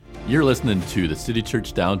You're listening to the City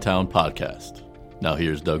Church Downtown podcast. Now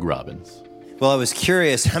here's Doug Robbins. Well, I was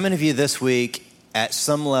curious, how many of you this week at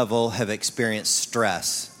some level have experienced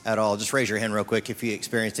stress at all? Just raise your hand real quick if you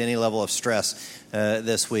experienced any level of stress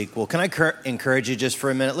this week. Well, can I encourage you just for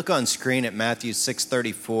a minute? Look on screen at Matthew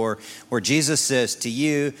 6:34, where Jesus says to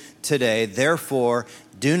you today, therefore,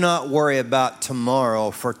 do not worry about tomorrow,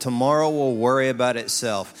 for tomorrow will worry about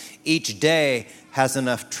itself. Each day has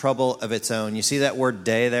enough trouble of its own. You see that word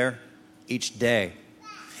day there? Each day.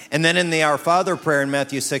 And then in the Our Father prayer in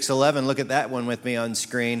Matthew 6:11, look at that one with me on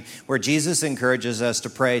screen, where Jesus encourages us to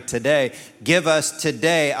pray today. Give us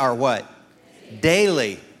today our what?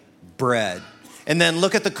 Daily bread. And then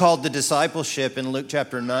look at the call to discipleship in Luke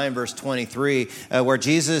chapter 9, verse 23, where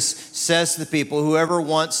Jesus says to the people, whoever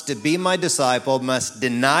wants to be my disciple must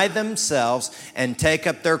deny themselves and take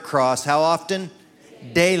up their cross. How often?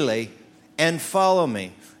 Daily. And follow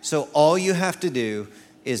me. So all you have to do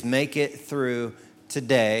is make it through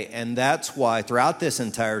today, and that's why throughout this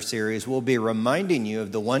entire series, we'll be reminding you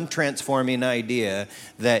of the one transforming idea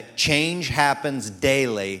that change happens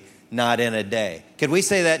daily, not in a day. Could we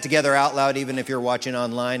say that together out loud, even if you're watching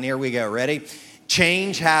online? Here we go. Ready?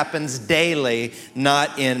 Change happens daily,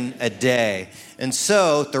 not in a day. And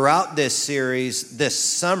so throughout this series, this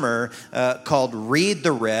summer called Read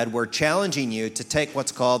the Red, we're challenging you to take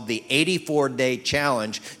what's called the 84-day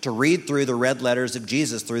challenge to read through the red letters of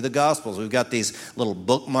Jesus through the Gospels. We've got these little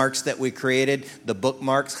bookmarks that we created. The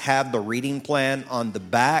bookmarks have the reading plan on the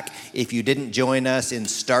back. If you didn't join us in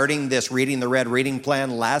starting this Reading the Red reading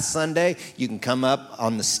plan last Sunday, you can come up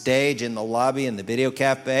on the stage in the lobby in the video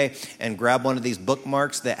cafe and grab one of these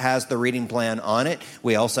bookmarks that has the reading plan on it.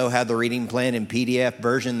 We also have the reading plan in PDF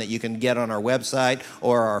version that you can get on our website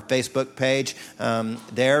or our Facebook page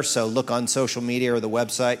there. So look on social media or the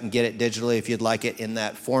website and get it digitally if you'd like it in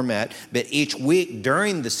that format. But each week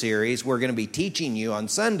during the series, we're going to be teaching you on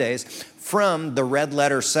Sundays from the red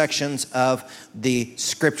letter sections of the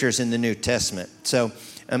scriptures in the New Testament. So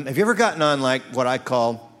have you ever gotten on like what I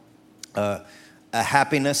call a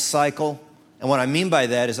happiness cycle? And what I mean by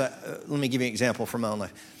that is, let me give you an example from my own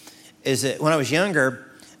life, is that when I was younger,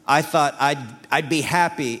 I thought I'd be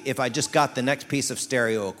happy if I just got the next piece of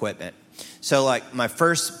stereo equipment. So like my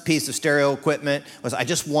first piece of stereo equipment was I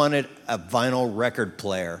just wanted a vinyl record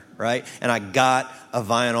player, right? And I got a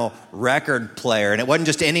vinyl record player. And it wasn't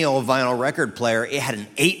just any old vinyl record player. It had an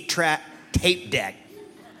 8-track tape deck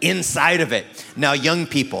inside of it. Now, young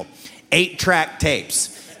people, 8-track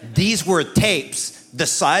tapes. These were tapes the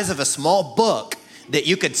size of a small book that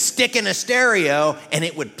you could stick in a stereo and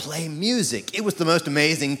it would play music. It was the most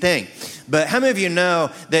amazing thing. But how many of you know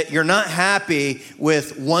that you're not happy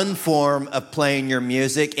with one form of playing your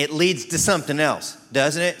music? It leads to something else,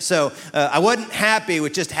 doesn't it? So I wasn't happy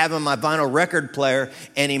with just having my vinyl record player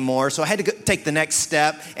anymore. So I had to take the next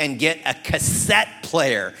step and get a cassette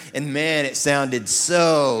player. And man, it sounded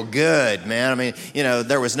so good, man. I mean, you know,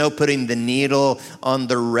 there was no putting the needle on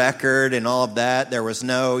the record and all of that. There was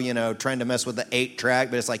no, you know, trying to mess with the 8-track,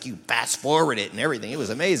 but it's like you fast forward it and everything. It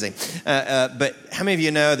was amazing. But how many of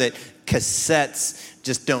you know that cassettes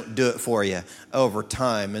just don't do it for you over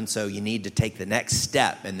time, and so you need to take the next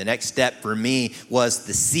step. And the next step for me was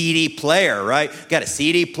the CD player, right? Got a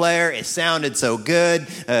CD player. It sounded so good.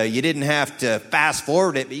 You didn't have to fast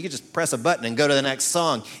forward it, but you could just press a button and go to the next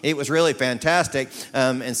song. It was really fantastic.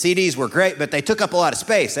 And CDs were great, but they took up a lot of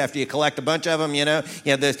space after you collect a bunch of them, you know.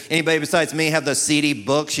 You have anybody besides me have those CD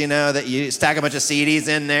books, you know, that you stack a bunch of CDs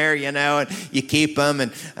in there, you know, and you keep them,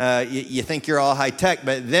 and you think you're all high tech.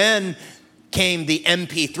 But then came the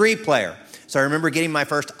MP3 player. So I remember getting my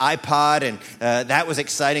first iPod, and that was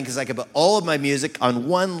exciting because I could put all of my music on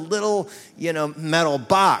one little, you know, metal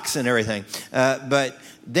box and everything. But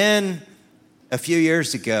then a few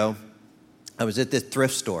years ago, I was at this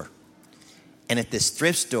thrift store. And at this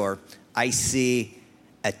thrift store, I see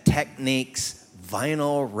a Technics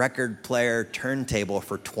vinyl record player turntable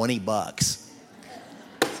for $20.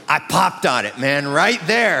 I popped on it, man, right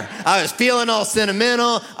there. I was feeling all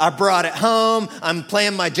sentimental. I brought it home. I'm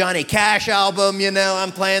playing my Johnny Cash album, you know.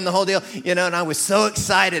 I'm playing the whole deal, you know, and I was so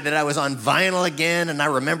excited that I was on vinyl again, and I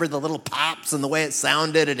remember the little pops and the way it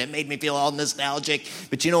sounded, and it made me feel all nostalgic.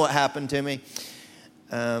 But you know what happened to me?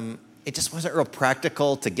 It just wasn't real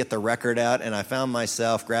practical to get the record out, and I found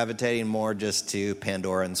myself gravitating more just to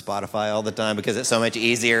Pandora and Spotify all the time because it's so much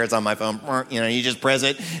easier. It's on my phone. You know, you just press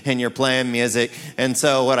it, and you're playing music. And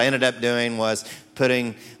so what I ended up doing was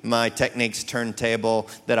putting my Technics turntable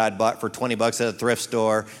that I'd bought for $20 at a thrift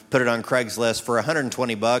store, put it on Craigslist for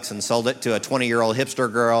 $120 and sold it to a 20-year-old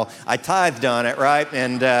hipster girl. I tithed on it, right?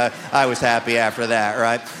 And I was happy after that,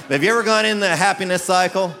 right? But have you ever gone in the happiness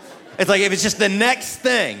cycle? It's like if it's just the next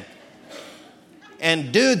thing.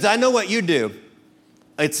 And dudes, I know what you do.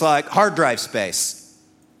 It's like hard drive space.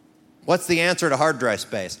 What's the answer to hard drive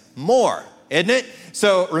space? More, isn't it?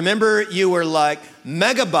 So remember you were like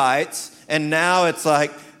megabytes, and now it's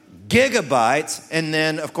like gigabytes. And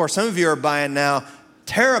then, of course, some of you are buying now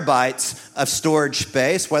terabytes of storage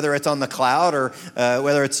space, whether it's on the cloud or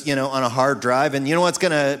whether it's, on a hard drive. And you know what's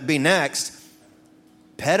going to be next?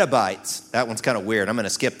 Petabytes. That one's kind of weird. I'm going to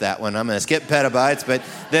skip that one. I'm going to skip petabytes. But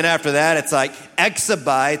then after that, it's like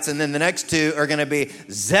exabytes. And then the next two are going to be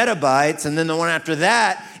zettabytes. And then the one after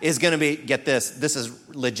that is going to be, get this, this is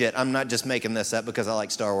legit. I'm not just making this up because I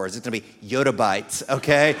like Star Wars. It's going to be yottabytes,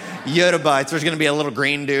 okay? Yottabytes. There's going to be a little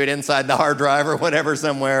green dude inside the hard drive or whatever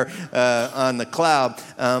somewhere on the cloud.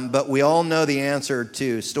 But we all know the answer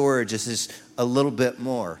to storage. This is a little bit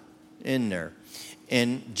more in there.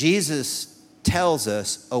 And Jesus tells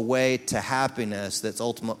us a way to happiness that's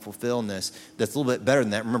ultimate fulfillment that's a little bit better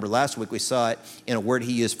than that. Remember, last week we saw it in a word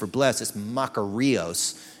he used for blessed. It's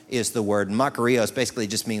makarios is the word. Makarios basically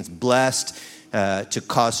just means blessed, to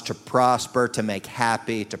cause to prosper, to make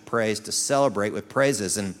happy, to praise, to celebrate with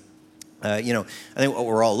praises. And, I think what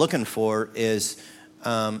we're all looking for is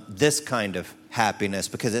this kind of happiness,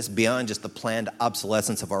 because it's beyond just the planned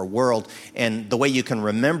obsolescence of our world. And the way you can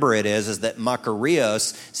remember it is that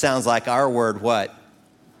makarios sounds like our word, what?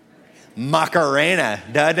 Macarena,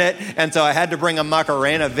 doesn't it? And so I had to bring a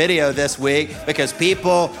Macarena video this week because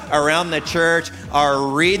people around the church are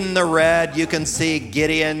reading the red. You can see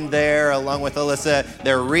Gideon there along with Alyssa.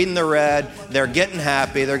 They're reading the red. They're getting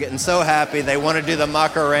happy. They're getting so happy. They want to do the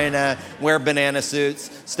Macarena, wear banana suits,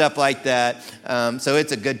 stuff like that. So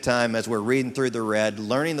it's a good time as we're reading through the red,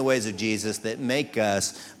 learning the ways of Jesus that make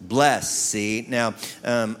us blessed, see? Now,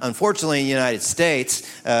 unfortunately in the United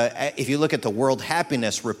States, if you look at the World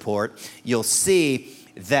Happiness Report, you'll see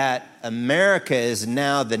that America is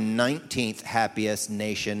now the 19th happiest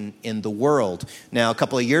nation in the world. Now, a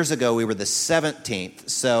couple of years ago, we were the 17th.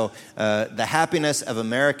 So the happiness of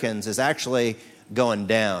Americans is actually going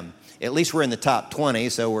down. At least we're in the top 20,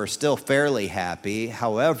 so we're still fairly happy.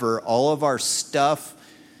 However, all of our stuff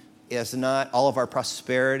is not, all of our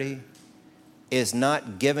prosperity is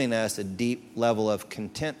not giving us a deep level of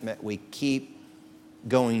contentment. We keep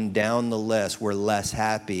going down the list. We're less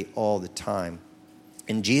happy all the time.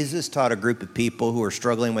 And Jesus taught a group of people who are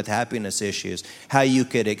struggling with happiness issues how you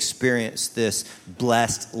could experience this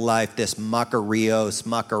blessed life, this makarios,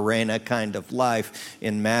 Macarena kind of life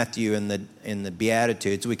in Matthew in the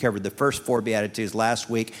Beatitudes. We covered the first 4 Beatitudes last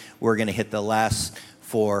week. We're going to hit the last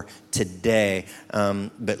 4 today.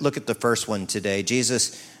 But look at the first one today.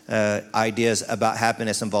 Jesus' ideas about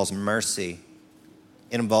happiness involves mercy.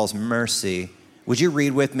 It involves mercy. Would you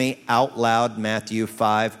read with me out loud Matthew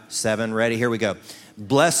 5:7? Ready? Here we go.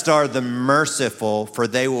 Blessed are the merciful, for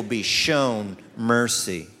they will be shown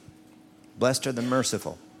mercy. Blessed are the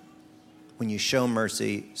merciful. When you show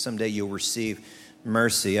mercy, someday you'll receive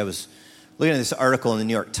mercy. I was looking at this article in the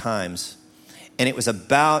New York Times, and it was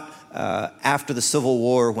about after the Civil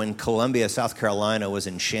War when Columbia, South Carolina was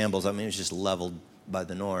in shambles. I mean, it was just leveled by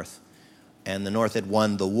the North. And the North had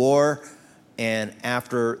won the war. And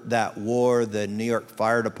after that war, the New York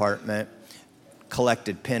Fire Department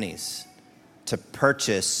collected pennies to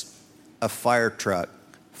purchase a fire truck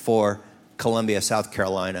for Columbia, South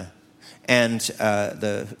Carolina. And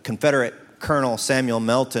the Confederate Colonel Samuel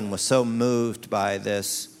Melton was so moved by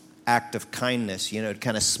this act of kindness, to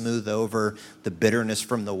kind of smooth over the bitterness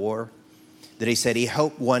from the war, that he said he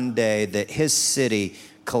hoped one day that his city,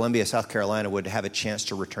 Columbia, South Carolina, would have a chance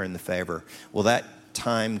to return the favor. Well, that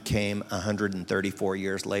time came 134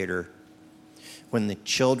 years later when the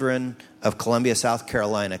children of Columbia, South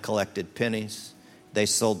Carolina collected pennies. They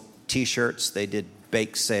sold T-shirts. They did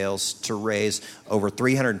bake sales to raise over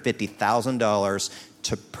 $350,000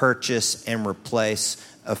 to purchase and replace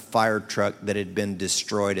a fire truck that had been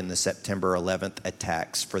destroyed in the September 11th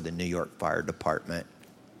attacks for the New York Fire Department.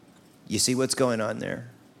 You see what's going on there?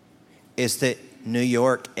 It's that New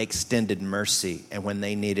York extended mercy, and when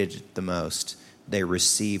they needed it the most, they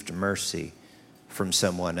received mercy from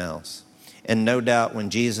someone else. And no doubt when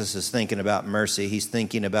Jesus is thinking about mercy, he's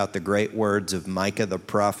thinking about the great words of Micah the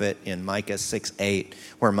prophet in Micah 6:8,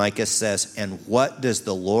 where Micah says, "And what does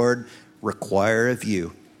the Lord require of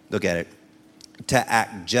you?" Look at it. "To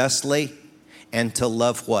act justly and to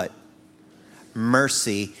love" what?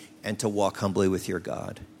 "Mercy, and to walk humbly with your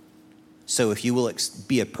God." So if you will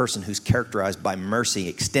be a person who's characterized by mercy,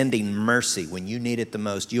 extending mercy when you need it the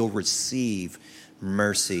most, you'll receive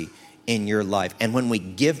mercy in your life. And when we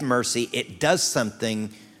give mercy, it does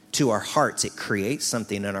something to our hearts. It creates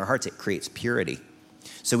something in our hearts. It creates purity.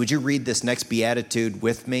 So would you read this next beatitude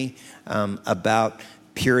with me about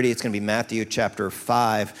purity? It's going to be Matthew chapter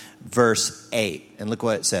 5, verse 8. And look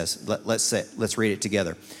what it says. Let's read it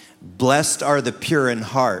together. Blessed are the pure in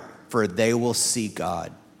heart, for they will see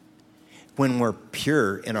God. When we're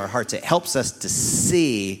pure in our hearts, it helps us to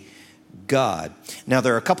see God. Now,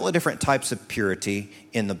 there are a couple of different types of purity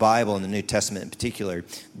in the Bible, in the New Testament in particular.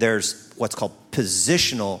 There's what's called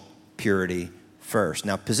positional purity first.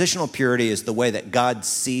 Now, positional purity is the way that God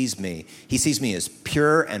sees me. He sees me as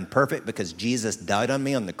pure and perfect because Jesus died on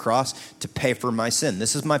me on the cross to pay for my sin.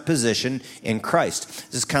 This is my position in Christ.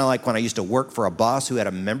 This is kind of like when I used to work for a boss who had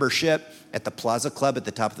a membership at the Plaza Club at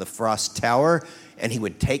the top of the Frost Tower, and he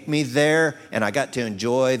would take me there, and I got to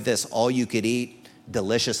enjoy this all-you-could-eat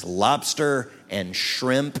delicious lobster and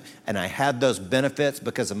shrimp, and I had those benefits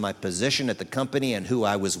because of my position at the company and who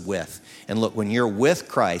I was with. And look, when you're with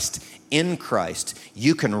Christ, in Christ,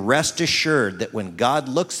 you can rest assured that when God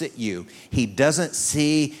looks at you, he doesn't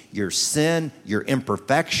see your sin, your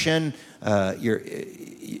imperfection, your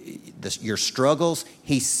struggles.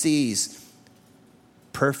 He sees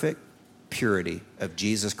perfect purity of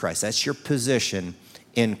Jesus Christ. That's your position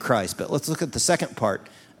in Christ. But let's look at the second part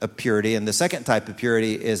of purity, and the second type of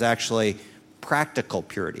purity is actually practical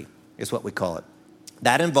purity, is what we call it.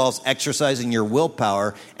 That involves exercising your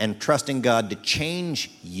willpower and trusting God to change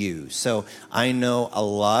you. So I know a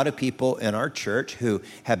lot of people in our church who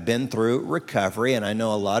have been through recovery, and I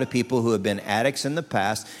know a lot of people who have been addicts in the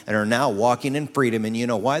past and are now walking in freedom. And you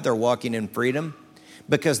know why they're walking in freedom?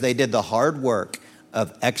 Because they did the hard work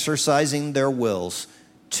of exercising their wills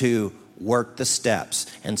to work the steps.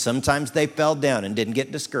 And sometimes they fell down and didn't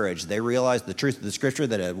get discouraged. They realized the truth of the scripture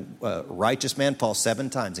that a righteous man falls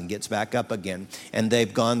 7 times and gets back up again. And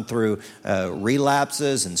they've gone through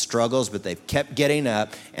relapses and struggles, but they've kept getting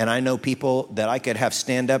up. And I know people that I could have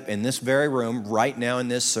stand up in this very room right now in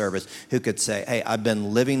this service who could say, hey, I've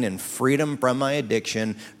been living in freedom from my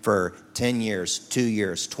addiction for 10 years, 2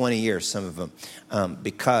 years, 20 years, some of them,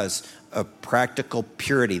 because of practical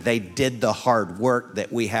purity. They did the hard work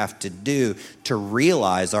that we have to do to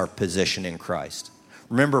realize our position in Christ.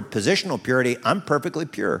 Remember, positional purity, I'm perfectly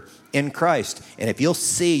pure in Christ. And if you'll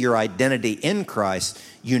see your identity in Christ,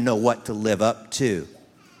 you know what to live up to.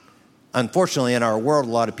 Unfortunately, in our world,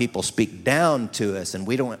 a lot of people speak down to us, and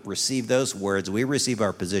we don't receive those words. We receive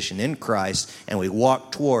our position in Christ, and we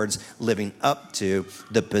walk towards living up to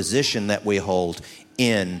the position that we hold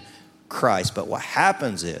in Christ. But what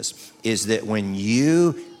happens is that when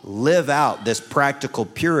you live out this practical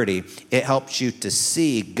purity, it helps you to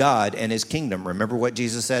see God and his kingdom. Remember what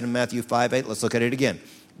Jesus said in Matthew 5:8? Let's look at it again.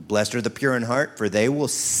 Blessed are the pure in heart, for they will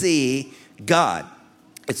see God.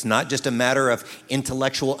 It's not just a matter of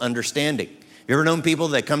intellectual understanding. You ever known people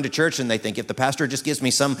that come to church and they think, if the pastor just gives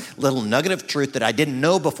me some little nugget of truth that I didn't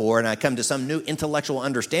know before and I come to some new intellectual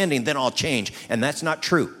understanding, then I'll change. And that's not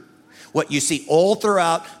true. What you see all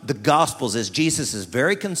throughout the Gospels is Jesus is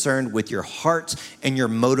very concerned with your hearts and your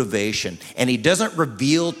motivation. And he doesn't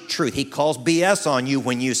reveal truth. He calls BS on you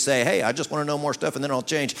when you say, hey, I just want to know more stuff and then I'll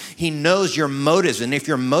change. He knows your motives. And if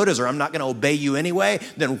your motives are, I'm not going to obey you anyway,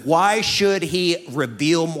 then why should he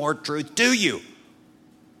reveal more truth to you?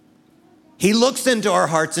 He looks into our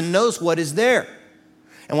hearts and knows what is there.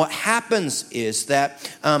 And what happens is that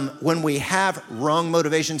when we have wrong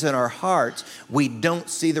motivations in our hearts, we don't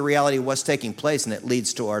see the reality of what's taking place, and it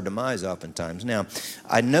leads to our demise oftentimes. Now,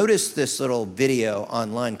 I noticed this little video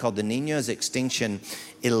online called the Niños Extinction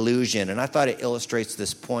Illusion, and I thought it illustrates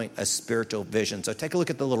this point of spiritual vision. So take a look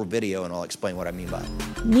at the little video, and I'll explain what I mean by it.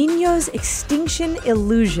 Niños Extinction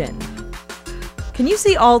Illusion. Can you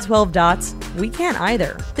see all 12 dots? We can't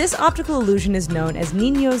either. This optical illusion is known as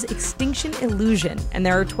Niños Extinction Illusion, and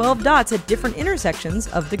there are 12 dots at different intersections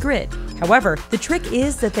of the grid. However, the trick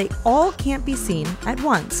is that they all can't be seen at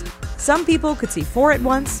once. Some people could see 4 at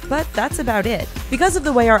once, but that's about it. Because of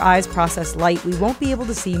the way our eyes process light, we won't be able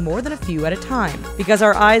to see more than a few at a time, because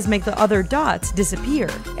our eyes make the other dots disappear.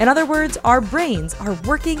 In other words, our brains are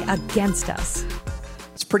working against us.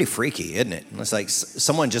 It's pretty freaky, isn't it? It's like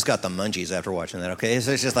someone just got the munchies after watching that, okay?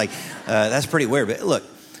 So it's just like, that's pretty weird. But look,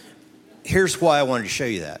 here's why I wanted to show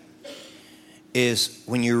you that. Is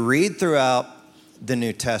when you read throughout the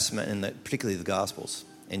New Testament, and particularly the Gospels,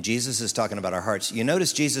 and Jesus is talking about our hearts, you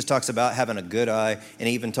notice Jesus talks about having a good eye, and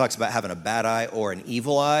he even talks about having a bad eye or an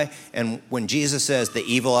evil eye. And when Jesus says the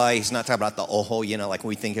evil eye, he's not talking about the ojo, like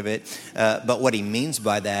we think of it. But what he means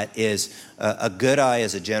by that is a good eye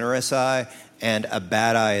is a generous eye, and a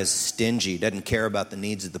bad eye is stingy, doesn't care about the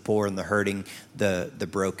needs of the poor and the hurting, the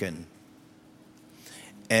broken.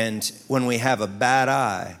 And when we have a bad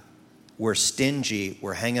eye, we're stingy,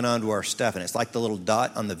 we're hanging on to our stuff. And it's like the little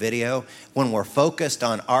dot on the video. When we're focused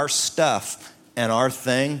on our stuff and our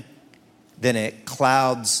thing, then it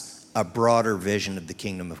clouds a broader vision of the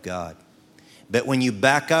kingdom of God. But when you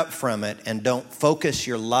back up from it and don't focus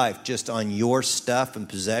your life just on your stuff and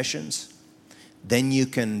possessions, then you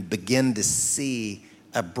can begin to see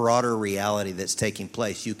a broader reality that's taking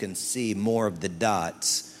place. You can see more of the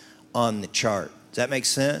dots on the chart. Does that make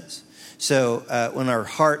sense? So when our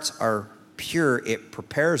hearts are pure, it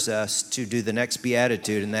prepares us to do the next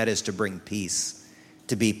beatitude, and that is to bring peace,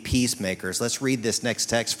 to be peacemakers. Let's read this next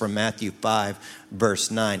text from Matthew 5, verse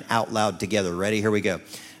 9, out loud together. Ready? Here we go.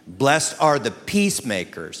 Blessed are the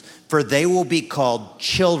peacemakers, for they will be called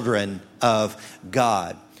children of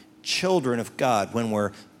God. Children of God when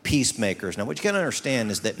we're peacemakers. Now, what you got to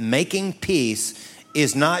understand is that making peace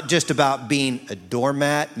is not just about being a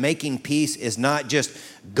doormat. Making peace is not just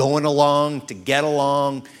going along to get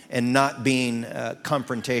along and not being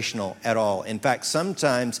confrontational at all. In fact,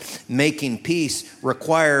 sometimes making peace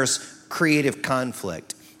requires creative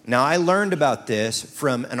conflict. Now, I learned about this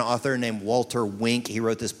from an author named Walter Wink. He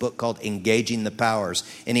wrote this book called Engaging the Powers,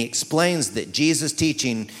 and he explains that Jesus'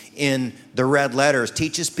 teaching in the red letters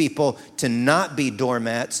teaches people to not be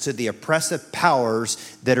doormats to the oppressive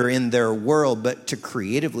powers that are in their world, but to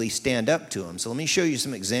creatively stand up to them. So let me show you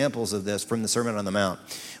some examples of this from the Sermon on the Mount.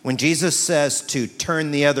 When Jesus says to turn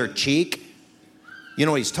the other cheek, you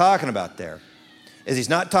know what he's talking about there. Is he's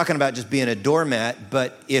not talking about just being a doormat,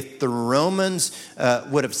 but if the Romans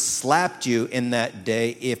would have slapped you in that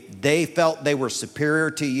day, if they felt they were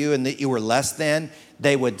superior to you and that you were less than,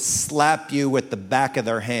 they would slap you with the back of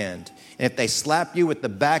their hand. And if they slapped you with the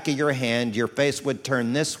back of your hand, your face would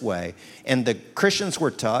turn this way. And the Christians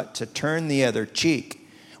were taught to turn the other cheek.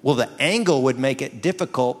 Well, the angle would make it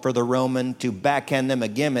difficult for the Roman to backhand them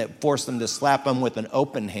again. It forced them to slap them with an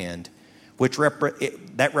open hand, which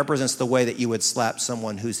that represents the way that you would slap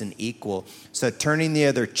someone who's an equal. So turning the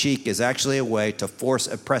other cheek is actually a way to force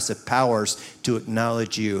oppressive powers to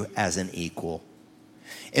acknowledge you as an equal.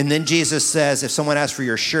 And then Jesus says, if someone asks for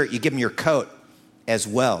your shirt, you give them your coat as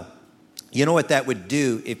well. You know what that would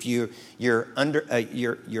do if your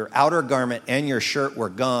outer garment and your shirt were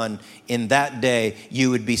gone? In that day, you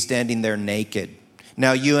would be standing there naked.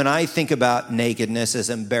 Now, you and I think about nakedness as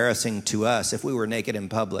embarrassing to us if we were naked in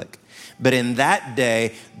public. But in that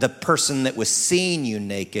day, the person that was seeing you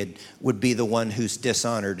naked would be the one who's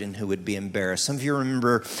dishonored and who would be embarrassed. Some of you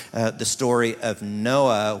remember the story of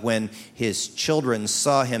Noah when his children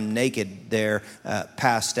saw him naked there,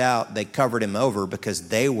 passed out. They covered him over because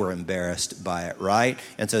they were embarrassed by it, right?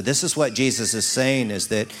 And so this is what Jesus is saying, is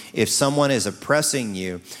that if someone is oppressing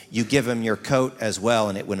you, you give them your coat as well,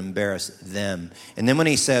 and it would embarrass them. And then when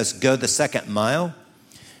he says, go the second mile,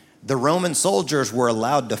 the Roman soldiers were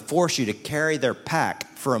allowed to force you to carry their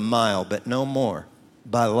pack for a mile, but no more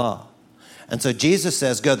by law. And so Jesus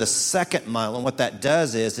says, go the second mile. And what that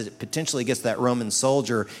does is it potentially gets that Roman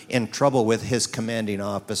soldier in trouble with his commanding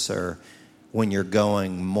officer when you're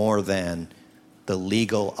going more than the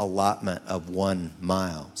legal allotment of 1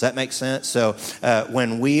 mile. Does that make sense? So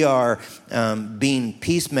when we are being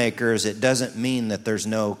peacemakers, it doesn't mean that there's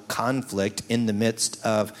no conflict in the midst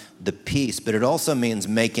of the peace, but it also means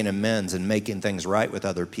making amends and making things right with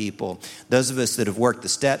other people. Those of us that have worked the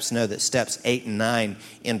steps know that steps 8 and 9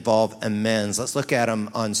 involve amends. Let's look at them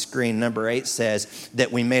on screen. Number 8 says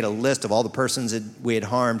that we made a list of all the persons that we had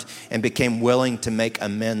harmed and became willing to make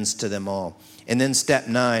amends to them all. And then step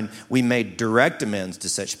 9, we made direct amends to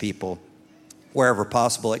such people wherever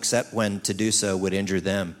possible, except when to do so would injure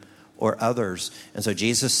them or others. And so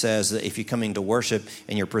Jesus says that if you're coming to worship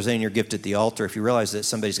and you're presenting your gift at the altar, if you realize that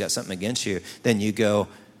somebody's got something against you, then you go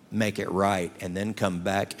make it right and then come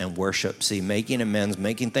back and worship. See, making amends,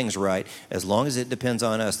 making things right, as long as it depends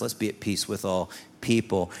on us, let's be at peace with all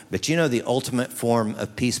people. But you know, the ultimate form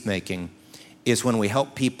of peacemaking is when we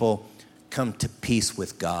help people come to peace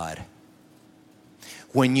with God.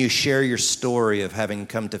 When you share your story of having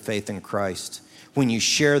come to faith in Christ, when you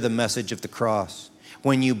share the message of the cross,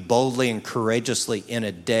 when you boldly and courageously in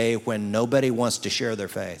a day when nobody wants to share their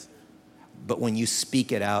faith, but when you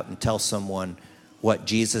speak it out and tell someone what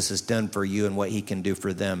Jesus has done for you and what he can do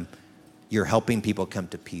for them, you're helping people come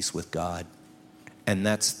to peace with God. And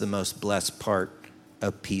that's the most blessed part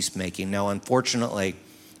of peacemaking. Now, unfortunately,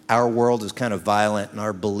 our world is kind of violent and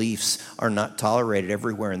our beliefs are not tolerated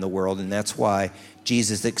everywhere in the world, and that's why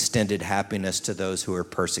Jesus extended happiness to those who are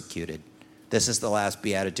persecuted. This is the last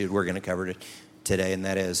beatitude we're going to cover today, and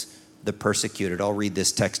that is the persecuted. I'll read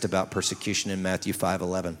this text about persecution in Matthew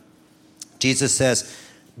 5:11. Jesus says,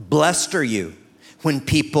 blessed are you when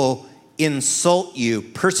people insult you,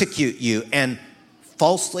 persecute you, and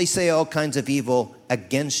falsely say all kinds of evil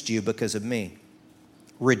against you because of me.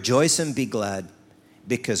 Rejoice and be glad,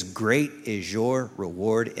 because great is your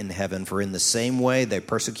reward in heaven. For in the same way they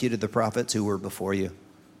persecuted the prophets who were before you.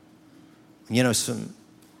 You know,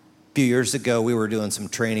 a few years ago, we were doing some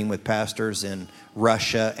training with pastors in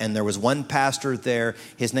Russia, and there was one pastor there.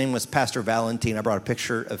 His name was Pastor Valentin. I brought a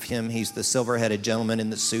picture of him. He's the silver-headed gentleman in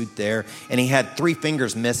the suit there, and he had 3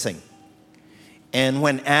 fingers missing. And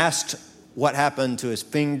when asked what happened to his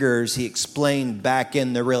fingers, he explained back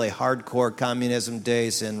in the really hardcore communism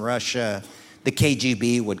days in Russia, the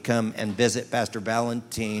KGB would come and visit Pastor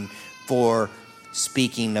Valentin for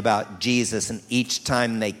speaking about Jesus, and each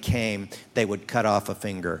time they came, they would cut off a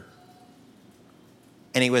finger.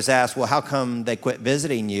 And he was asked, well, how come they quit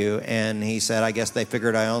visiting you? And he said, I guess they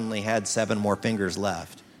figured I only had 7 more fingers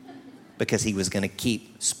left, because he was going to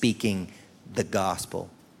keep speaking the gospel,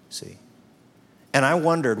 see. And I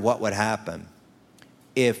wondered what would happen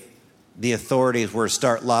if the authorities were to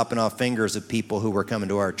start lopping off fingers of people who were coming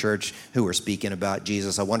to our church who were speaking about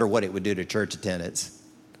Jesus. I wonder what it would do to church attendance.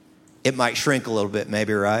 It might shrink a little bit,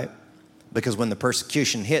 maybe, right? Because when the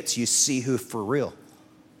persecution hits, you see who for real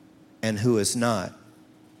and who is not.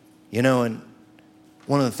 You know, and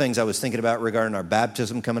one of the things I was thinking about regarding our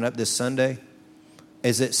baptism coming up this Sunday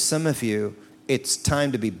is that some of you, it's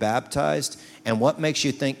time to be baptized. And what makes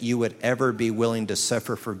you think you would ever be willing to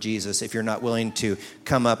suffer for Jesus if you're not willing to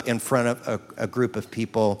come up in front of a group of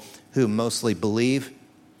people who mostly believe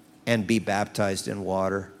and be baptized in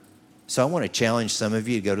water? So I want to challenge some of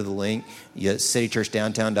you to go to the link,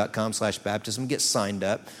 citychurchdowntown.com/baptism, get signed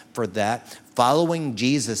up for that. Following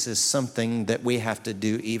Jesus is something that we have to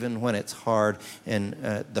do even when it's hard. And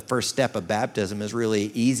the first step of baptism is really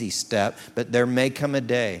an easy step, but there may come a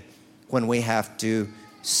day when we have to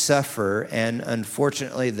suffer. And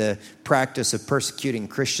unfortunately, the practice of persecuting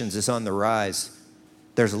Christians is on the rise.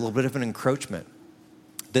 There's a little bit of an encroachment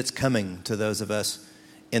that's coming to those of us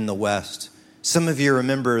in the West. Some of you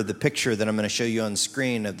remember the picture that I'm going to show you on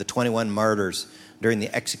screen of the 21 martyrs during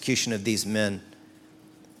the execution of these men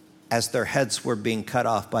as their heads were being cut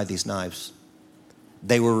off by these knives.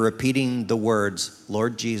 They were repeating the words,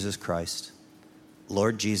 Lord Jesus Christ,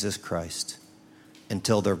 Lord Jesus Christ,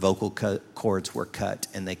 until their vocal cords were cut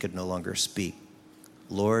and they could no longer speak.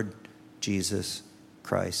 Lord Jesus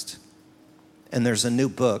Christ. And there's a new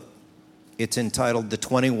book. It's entitled The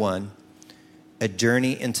 21, A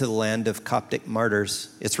Journey into the Land of Coptic Martyrs.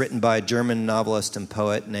 It's written by a German novelist and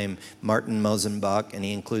poet named Martin Mosenbach, and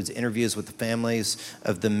he includes interviews with the families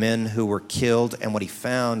of the men who were killed. And what he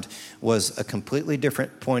found was a completely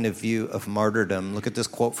different point of view of martyrdom. Look at this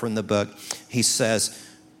quote from the book. He says,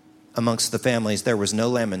 amongst the families, there was no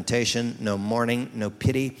lamentation, no mourning, no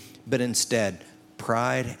pity, but instead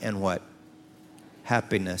pride and what?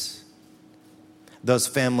 Happiness. Those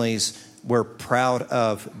families were proud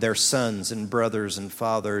of their sons and brothers and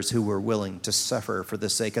fathers who were willing to suffer for the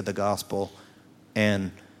sake of the gospel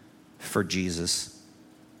and for Jesus.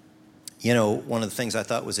 You know, one of the things I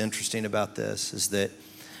thought was interesting about this is that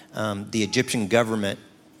the Egyptian government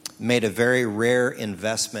made a very rare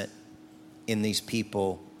investment in these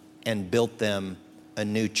people and built them a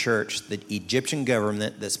new church. The Egyptian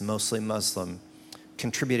government, that's mostly Muslim,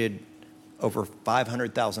 contributed over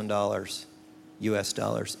 $500,000 US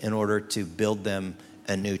dollars in order to build them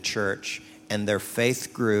a new church. And their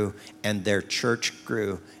faith grew and their church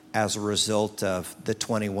grew as a result of the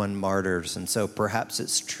 21 martyrs. And so perhaps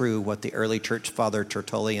it's true what the early church father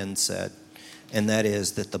Tertullian said, and that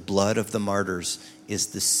is that the blood of the martyrs is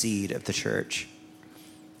the seed of the church.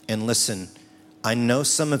 And listen, I know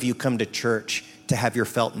some of you come to church to have your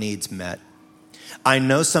felt needs met. I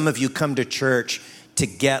know some of you come to church to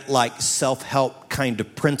get like self-help kind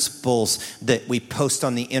of principles that we post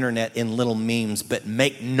on the internet in little memes, but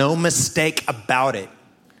make no mistake about it.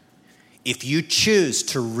 If you choose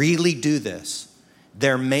to really do this,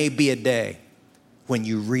 there may be a day when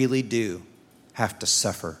you really do have to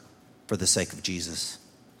suffer for the sake of Jesus.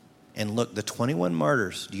 And look, the 21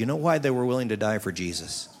 martyrs, do you know why they were willing to die for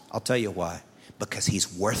Jesus? I'll tell you why. Because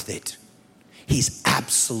he's worth it. He's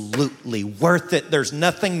absolutely worth it. There's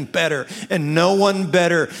nothing better and no one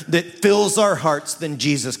better that fills our hearts than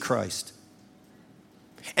Jesus Christ.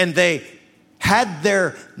 And they had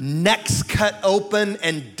their necks cut open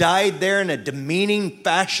and died there in a demeaning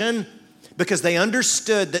fashion because they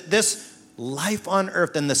understood that this life on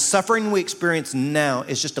earth and the suffering we experience now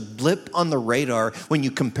is just a blip on the radar when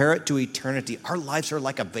you compare it to eternity. Our lives are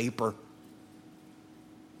like a vapor.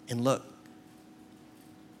 And look,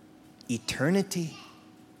 eternity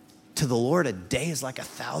to the Lord, a day is like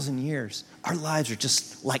 1,000 years. Our lives are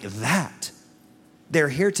just like that. They're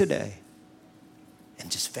here today and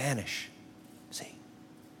just vanish. See?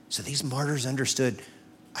 So these martyrs understood,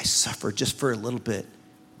 I suffer just for a little bit,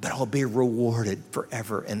 but I'll be rewarded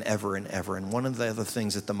forever and ever and ever. And one of the other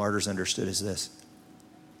things that the martyrs understood is this,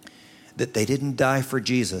 that they didn't die for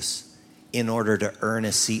Jesus in order to earn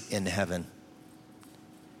a seat in heaven,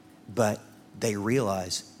 but they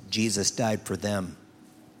realized Jesus died for them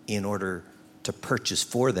in order to purchase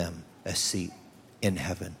for them a seat in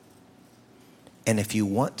heaven. And if you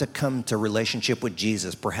want to come to relationship with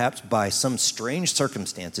Jesus, perhaps by some strange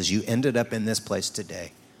circumstances, you ended up in this place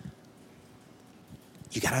today.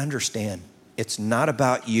 You got to understand, it's not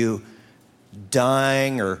about you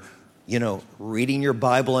dying or, reading your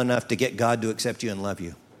Bible enough to get God to accept you and love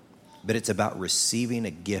you. But it's about receiving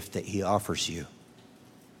a gift that he offers you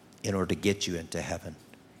in order to get you into heaven.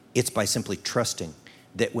 It's by simply trusting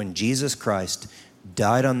that when Jesus Christ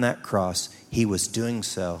died on that cross, he was doing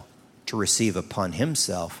so to receive upon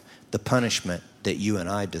himself the punishment that you and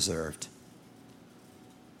I deserved.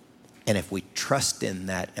 And if we trust in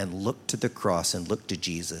that and look to the cross and look to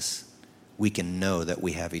Jesus, we can know that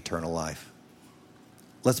we have eternal life.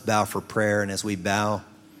 Let's bow for prayer. And as we bow,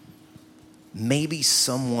 maybe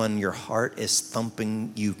someone, your heart is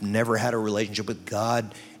thumping, you've never had a relationship with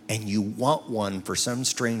God, and you want one for some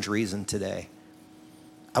strange reason today.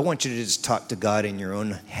 I want you to just talk to God in your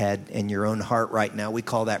own head and your own heart right now. We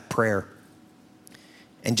call that prayer.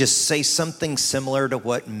 And just say something similar to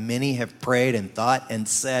what many have prayed and thought and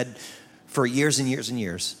said for years and years and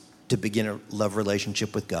years to begin a love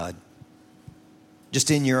relationship with God.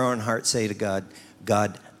 Just in your own heart, say to God,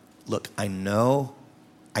 God, look, I know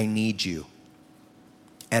I need you.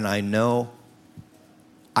 And I know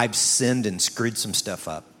I've sinned and screwed some stuff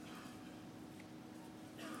up.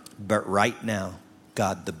 But right now,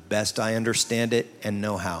 God, the best I understand it and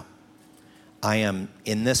know how, I am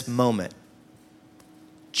in this moment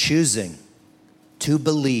choosing to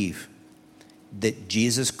believe that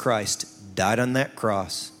Jesus Christ died on that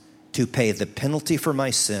cross to pay the penalty for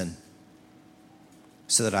my sin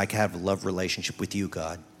so that I can have a love relationship with you,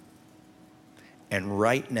 God. And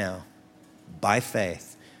right now, by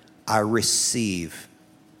faith, I receive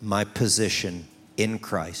my position in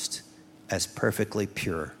Christ as perfectly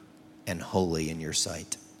pure and holy in your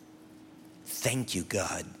sight. Thank you,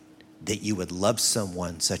 God, that you would love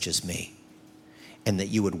someone such as me and that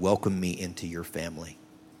you would welcome me into your family.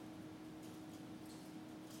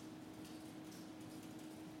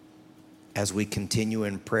 As we continue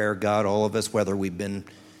in prayer, God, all of us, whether we've been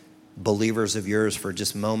believers of yours for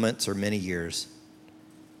just moments or many years,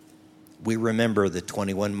 we remember the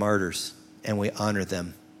 21 martyrs and we honor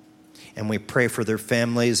them. And we pray for their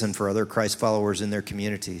families and for other Christ followers in their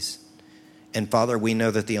communities. And Father, we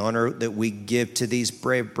know that the honor that we give to these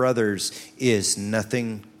brave brothers is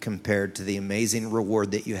nothing compared to the amazing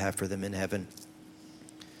reward that you have for them in heaven.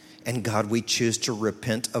 And God, we choose to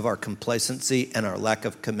repent of our complacency and our lack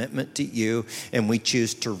of commitment to you. And we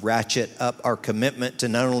choose to ratchet up our commitment to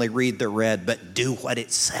not only read the red, but do what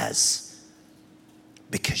it says.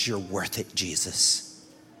 Because you're worth it, Jesus.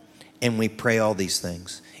 And we pray all these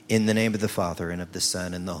things in the name of the Father and of the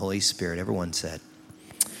Son and the Holy Spirit. Everyone said,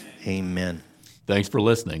 amen. Thanks for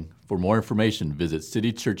listening. For more information, visit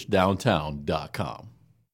citychurchdowntown.com.